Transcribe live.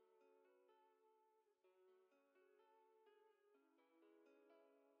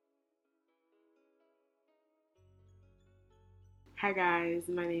Hi guys,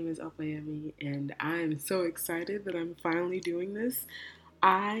 my name is Opayemi and I'm so excited that I'm finally doing this.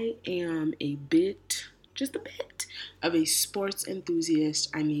 I am just a bit of a sports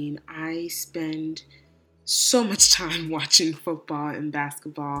enthusiast. I spend so much time watching football and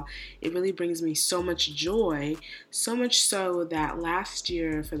basketball. It really brings me so much joy, so much so that last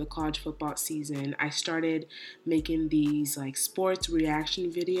year for the college football season, I started making these like sports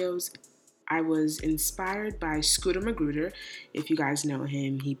reaction videos. I was inspired by Scooter Magruder. If you guys know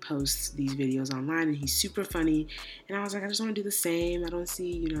him, he posts these videos online and he's super funny. And I was like, I just want to do the same. I don't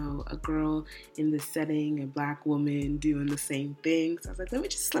see, a girl in this setting, a black woman doing the same thing. So I was like, let me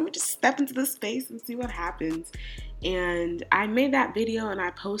just step into this space and see what happens. And I made that video and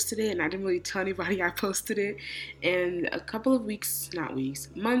I posted it, and I didn't really tell anybody I posted it. And a couple of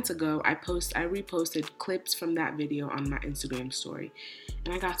months ago, I reposted clips from that video on my Instagram story.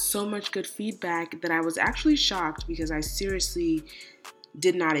 And I got so much good feedback that I was actually shocked because I seriously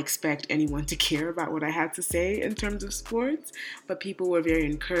did not expect anyone to care about what I had to say in terms of sports. But people were very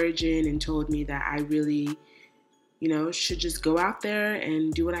encouraging and told me that I really, should just go out there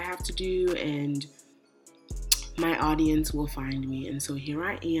and do what I have to do, and my audience will find me. And so here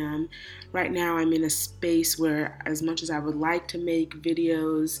I am. Right now I'm in a space where, as much as I would like to make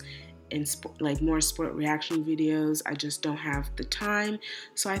videos and more sport reaction videos, I just don't have the time.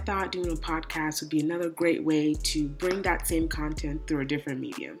 So I thought doing a podcast would be another great way to bring that same content through a different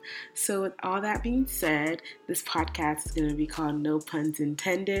medium. So with all that being said, this podcast is going to be called No Puns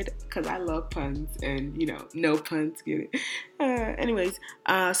Intended, because I love puns and, no puns, get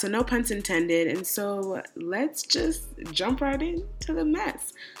it? So no puns intended. And so let's just jump right into the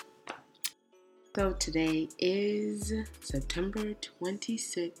mess. So today is September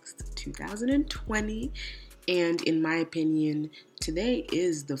 26th, 2020, and in my opinion, today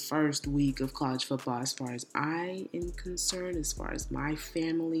is the first week of college football as far as I am concerned, as far as my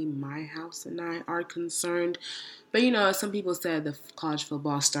family, my house, and I are concerned. But some people said the college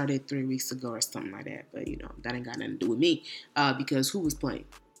football started 3 weeks ago or something like that, but that ain't got nothing to do with me, because who was playing?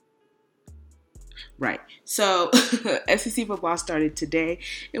 Right. So SEC football started today,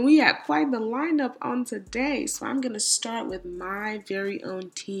 and we had quite the lineup on today. So I'm going to start with my very own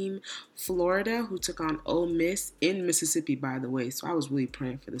team, Florida, who took on Ole Miss in Mississippi, by the way. So I was really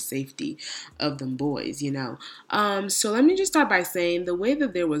praying for the safety of them boys, So let me just start by saying the way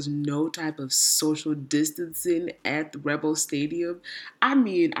that there was no type of social distancing at the Rebel Stadium,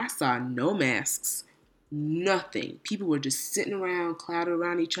 I saw no masks. Nothing. People were just sitting around, clouded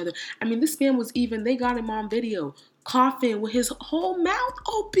around each other. This man they got him on video, coughing with his whole mouth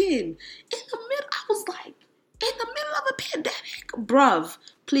open. In the middle, I was like, in the middle of a pandemic? Bruv,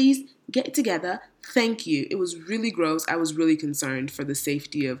 please get it together. Thank you. It was really gross. I was really concerned for the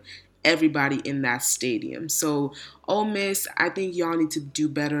safety of everybody in that stadium. So, Ole Miss, I think y'all need to do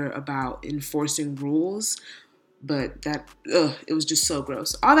better about enforcing rules. But it was just so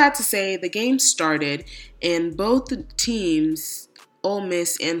gross. All that to say, the game started, and both teams, Ole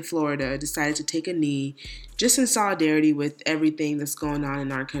Miss and Florida, decided to take a knee just in solidarity with everything that's going on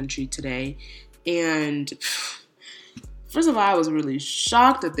in our country today. And first of all, I was really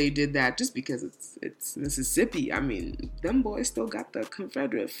shocked that they did that just because it's Mississippi. Them boys still got the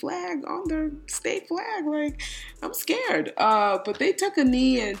Confederate flag on their state flag. Like, I'm scared. But they took a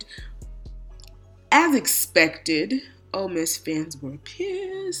knee, and as expected, Ole Miss fans were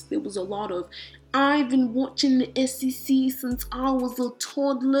pissed. There was a lot of, I've been watching the SEC since I was a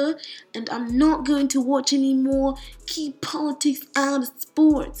toddler, and I'm not going to watch anymore. Keep politics out of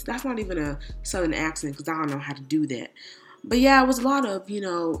sports. That's not even a Southern accent, because I don't know how to do that. But yeah, it was a lot of,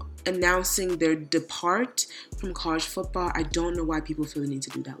 announcing their depart from college football. I don't know why people feel the need to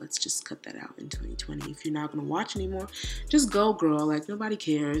do that. Let's just cut that out in 2020. If you're not going to watch anymore, just go, girl. Like, nobody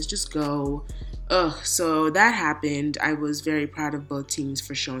cares. Just go. So that happened. I was very proud of both teams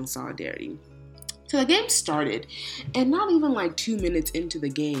for showing solidarity. So the game started, and not even like 2 minutes into the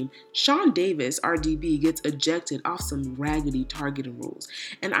game, Sean Davis, our DB, gets ejected off some raggedy targeting rules.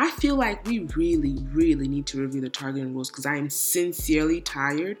 And I feel like we really, really need to review the targeting rules, because I am sincerely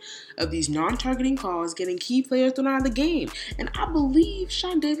tired of these non-targeting calls getting key players thrown out of the game. And I believe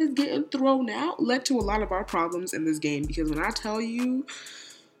Sean Davis getting thrown out led to a lot of our problems in this game, because when I tell you,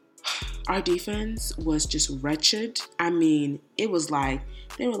 our defense was just wretched. It was like,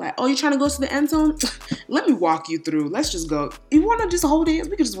 they were like, oh, you trying to go to the end zone? Let me walk you through. Let's just go. You want to just hold hands?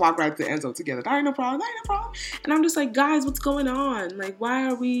 We could just walk right to the end zone together. That ain't no problem. And I'm just like, guys, what's going on? Like, why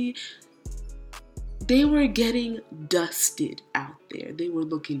are we... they were getting dusted out there. They were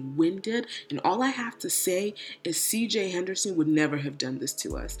looking winded. And all I have to say is CJ Henderson would never have done this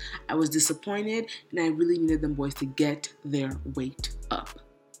to us. I was disappointed, and I really needed them boys to get their weight up.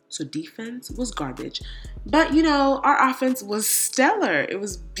 So defense was garbage. But, our offense was stellar. It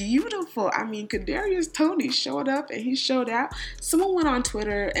was beautiful. I mean, Kadarius Toney showed up and he showed out. Someone went on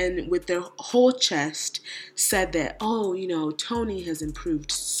Twitter and with their whole chest said that, Toney has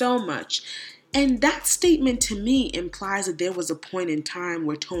improved so much. And that statement to me implies that there was a point in time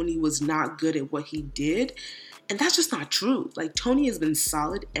where Toney was not good at what he did. And that's just not true. Like, Toney has been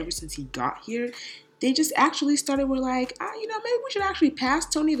solid ever since he got here. They just actually were like, maybe we should actually pass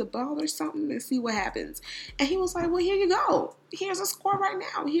Toney the ball or something and see what happens. And he was like, well, here you go. Here's a score right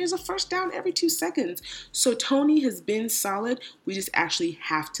now. Here's a first down every 2 seconds. So Toney has been solid. We just actually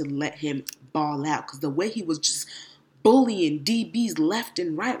have to let him ball out, because the way he was just bullying DBs left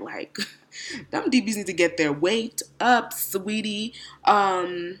and right, like, them DBs need to get their weight up, sweetie.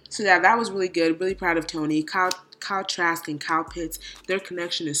 So yeah, that was really good. Really proud of Toney. Kyle Trask and Kyle Pitts, their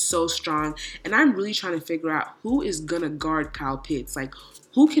connection is so strong. And I'm really trying to figure out who is going to guard Kyle Pitts. Like,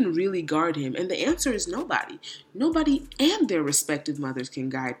 who can really guard him? And the answer is nobody. Nobody and their respective mothers can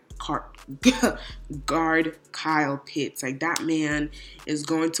guard Kyle Pitts. Like, that man is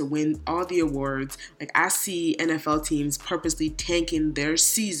going to win all the awards. Like, I see NFL teams purposely tanking their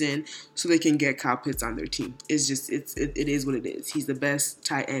season so they can get Kyle Pitts on their team. It's just, it is what it is. He's the best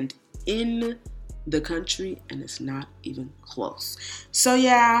tight end in the country, and it's not even close. So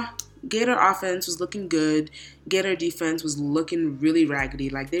yeah, Gator offense was looking good. Gator defense was looking really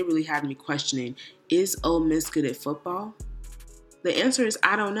raggedy. Like, they really had me questioning, is Ole Miss good at football? The answer is,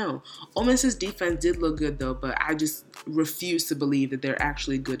 I don't know. Ole Miss's defense did look good though, but I just refuse to believe that they're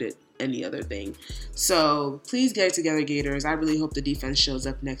actually good at any other thing. So please get it together, Gators. I really hope the defense shows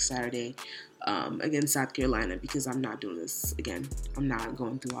up next Saturday against South Carolina, because I'm not doing this again. I'm not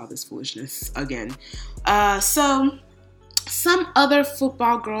going through all this foolishness again. So some other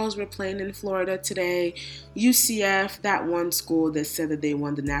football girls were playing in Florida today. UCF, that one school that said that they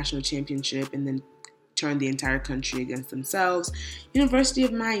won the national championship and then turned the entire country against themselves. University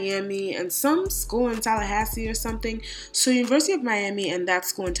of Miami and some school in Tallahassee or something. So University of Miami and that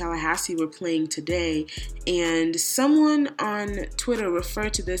school in Tallahassee were playing today, and someone on Twitter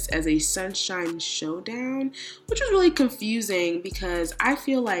referred to this as a Sunshine Showdown, which was really confusing because I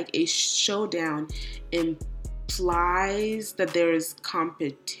feel like a showdown implies that there is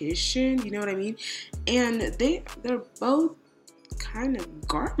competition, you know what I mean? And they're both kind of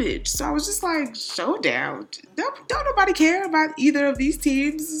garbage. So I was just like, showdown. Don't nobody care about either of these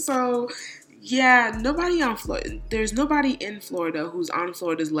teams. So yeah, there's nobody in Florida who's on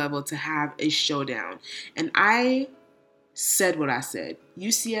Florida's level to have a showdown. And I said what I said.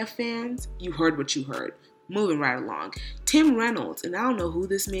 UCF fans, you heard what you heard. Moving right along. Tim Reynolds, and I don't know who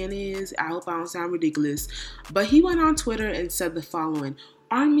this man is. I hope I don't sound ridiculous. But he went on Twitter and said the following: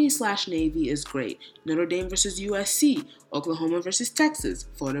 Army/Navy is great. Notre Dame versus USC, Oklahoma versus Texas,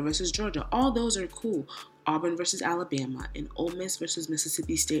 Florida versus Georgia. All those are cool. Auburn versus Alabama and Ole Miss versus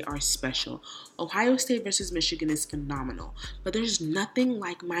Mississippi State are special. Ohio State versus Michigan is phenomenal. But there's nothing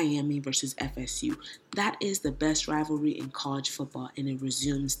like Miami versus FSU. That is the best rivalry in college football, and it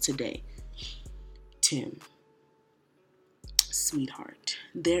resumes today. Tim, sweetheart,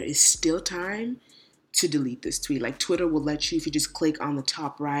 there is still time to delete this tweet. Like, Twitter will let you, if you just click on the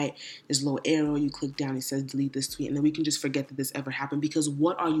top right, there's a little arrow, you click down, it says delete this tweet, and then we can just forget that this ever happened, because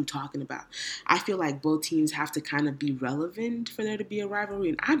what are you talking about? I feel like both teams have to kind of be relevant for there to be a rivalry,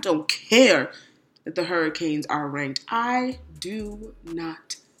 and I don't care that the Hurricanes are ranked. I do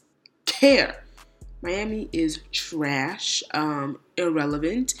not care. Miami is trash,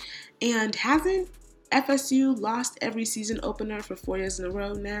 irrelevant, and hasn't FSU lost every season opener for 4 years in a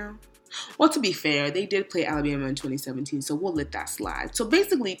row now? Well, to be fair, they did play Alabama in 2017, so we'll let that slide. So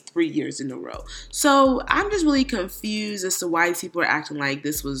basically 3 years in a row. So I'm just really confused as to why these people are acting like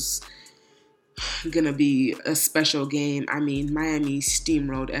this was going to be a special game. I mean, Miami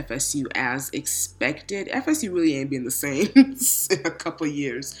steamrolled FSU as expected. FSU really ain't been the same in a couple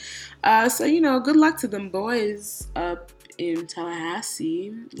years. So, good luck to them boys up in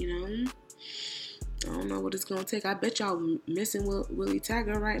Tallahassee, I don't know what it's going to take. I bet y'all missing Willie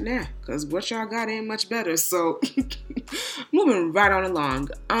Taggart right now, because what y'all got ain't much better. So, moving right on along.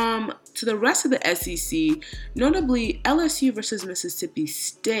 To the rest of the SEC, notably LSU versus Mississippi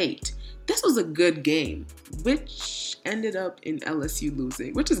State. this was a good game, which ended up in LSU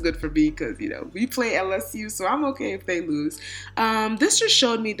losing, which is good for me because, we play LSU, so I'm okay if they lose. This just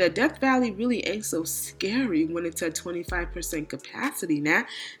showed me that Death Valley really ain't so scary when it's at 25% capacity now.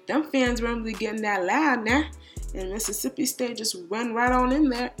 Them fans weren't really getting that loud now. And Mississippi State just went right on in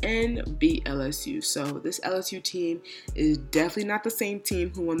there and beat LSU. So this LSU team is definitely not the same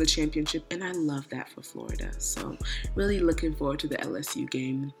team who won the championship, and I love that for Florida. So really looking forward to the LSU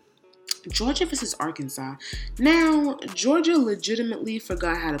game. Georgia versus Arkansas. Now, Georgia legitimately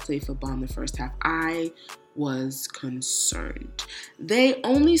forgot how to play football in the first half. I was concerned. They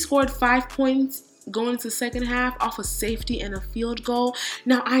only scored 5 points going into the second half off a safety and a field goal.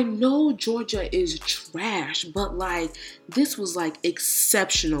 Now, I know Georgia is trash, but this was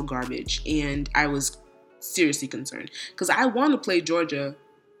exceptional garbage, and I was seriously concerned because I want to play Georgia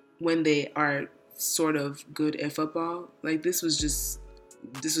when they are sort of good at football. This was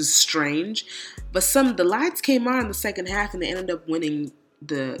strange, but the lights came on in the second half and they ended up winning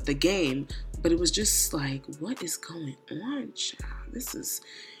the game, but it was just what is going on, child? This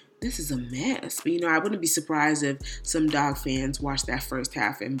is a mess. But, I wouldn't be surprised if some Dog fans watched that first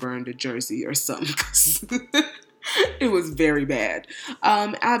half and burned a jersey or something, because it was very bad.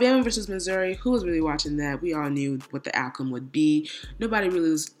 Alabama versus Missouri. Who was really watching that? We all knew what the outcome would be. Nobody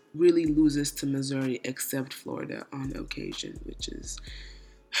really loses to Missouri except Florida on occasion, which is...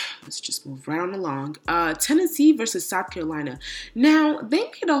 Let's just move right on along. Tennessee versus South Carolina. Now, they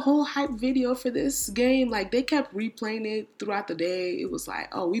made a whole hype video for this game. They kept replaying it throughout the day. It was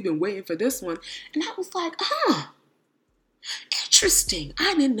oh, we've been waiting for this one. And I was interesting.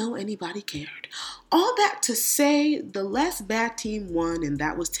 I didn't know anybody cared. All that to say, the less bad team won, and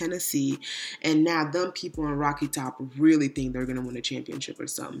that was Tennessee. And now them people on Rocky Top really think they're going to win a championship or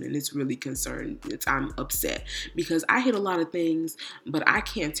something. And it's really concerned. I'm upset because I hate a lot of things, but I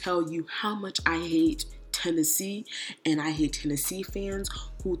can't tell you how much I hate Tennessee, and I hate Tennessee fans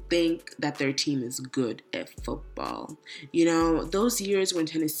who think that their team is good at football. Those years when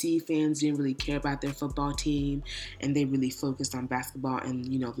Tennessee fans didn't really care about their football team and they really focused on basketball and,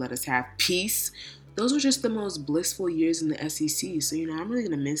 let us have peace. Those were just the most blissful years in the SEC. So, I'm really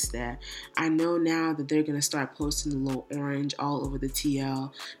going to miss that. I know now that they're going to start posting the little orange all over the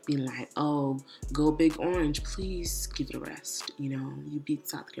TL, being oh, go Big Orange, please give it a rest. You beat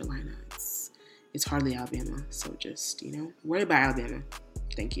South Carolina. It's hardly Alabama. So just, worry about Alabama.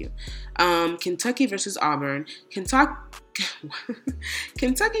 Thank you. Kentucky versus Auburn. Kentucky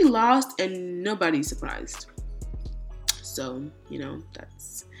lost and nobody's surprised. So,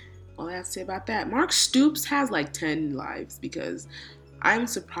 that's all I have to say about that. Mark Stoops has 10 lives because I'm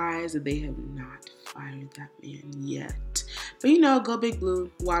surprised that they have not fired that man yet. But go Big Blue,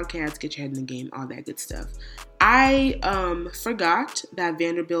 Wildcats, get your head in the game, all that good stuff. I forgot that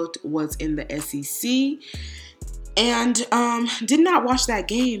Vanderbilt was in the SEC and did not watch that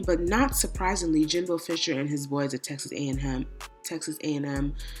game, but not surprisingly, Jimbo Fisher and his boys at Texas A&M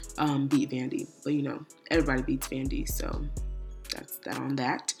beat Vandy. But everybody beats Vandy, so that's that on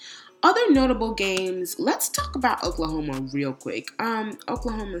that. Other notable games, let's talk about Oklahoma real quick.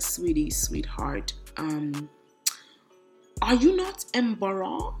 Oklahoma sweetheart. Are you not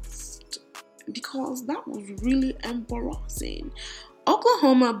embarrassed? Because that was really embarrassing.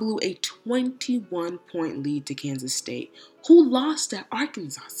 Oklahoma blew a 21-point lead to Kansas State, who lost at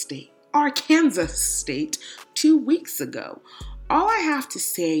Arkansas State 2 weeks ago. All I have to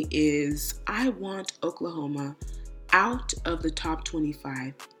say is I want Oklahoma out of the top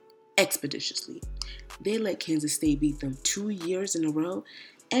 25 expeditiously. They let Kansas State beat them 2 years in a row.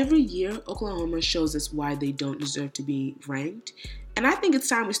 Every year, Oklahoma shows us why they don't deserve to be ranked. And I think it's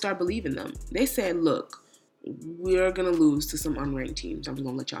time we start believing them. They said, look, we're going to lose to some unranked teams. I'm just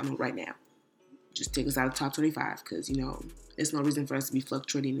going to let y'all know right now. Just take us out of the top 25 because, there's no reason for us to be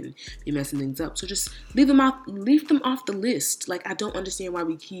fluctuating and be messing things up. So just leave them off the list. I don't understand why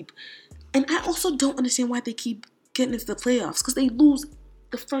and I also don't understand why they keep getting into the playoffs because they lose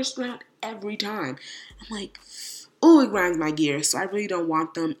the first round every time. I'm it grinds my gears. So I really don't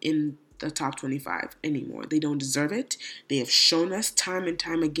want them in the top 25 anymore. They don't deserve it. They have shown us time and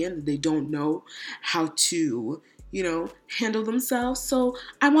time again that they don't know how to, handle themselves. So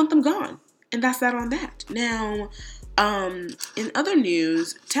I want them gone. And that's that on that. Now, in other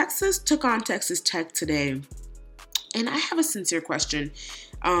news, Texas took on Texas Tech today. And I have a sincere question.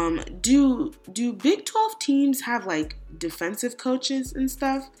 Do Big 12 teams have defensive coaches and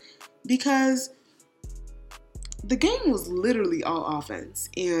stuff? Because the game was literally all offense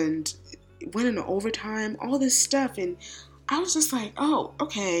and went into overtime, all this stuff. And I was just oh,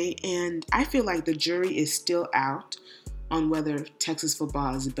 okay. And I feel like the jury is still out on whether Texas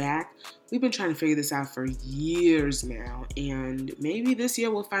football is back. We've been trying to figure this out for years now, and maybe this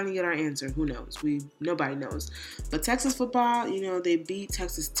year we'll finally get our answer. Who knows? Nobody knows. But Texas football, they beat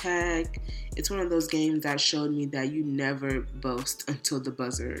Texas Tech. It's one of those games that showed me that you never boast until the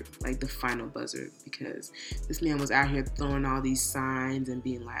buzzer, like the final buzzer, because this man was out here throwing all these signs and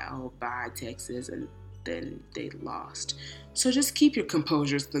being like, "Oh, bye Texas," and then they lost. So just keep your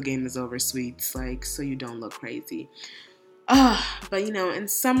composure till the game is over, sweets, so you don't look crazy. But in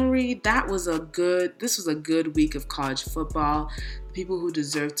summary, this was a good week of college football. The people who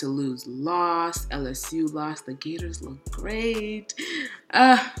deserve to lose lost. LSU lost. The Gators look great.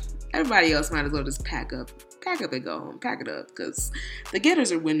 Everybody else might as well just pack up and go home. Pack it up, because the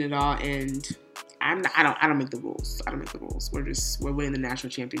Gators are winning it all, and I don't make the rules. I don't make the rules. We're winning the national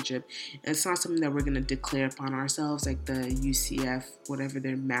championship. And it's not something that we're gonna declare upon ourselves like the UCF, whatever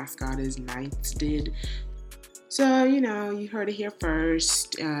their mascot is, Knights did. So, you heard it here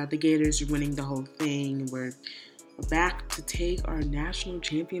first. The Gators are winning the whole thing. We're back to take our national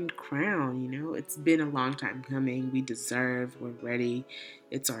champion crown. It's been a long time coming. We're ready.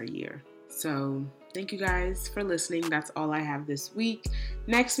 It's our year. So, thank you guys for listening. That's all I have this week.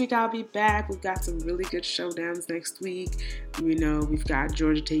 Next week, I'll be back. We've got some really good showdowns next week. We've got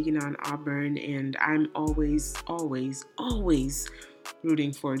Georgia taking on Auburn, and I'm always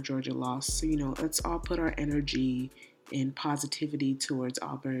rooting for a Georgia loss. So, let's all put our energy and positivity towards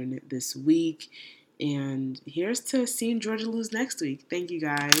Auburn this week. And here's to seeing Georgia lose next week. Thank you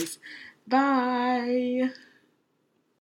guys. Bye.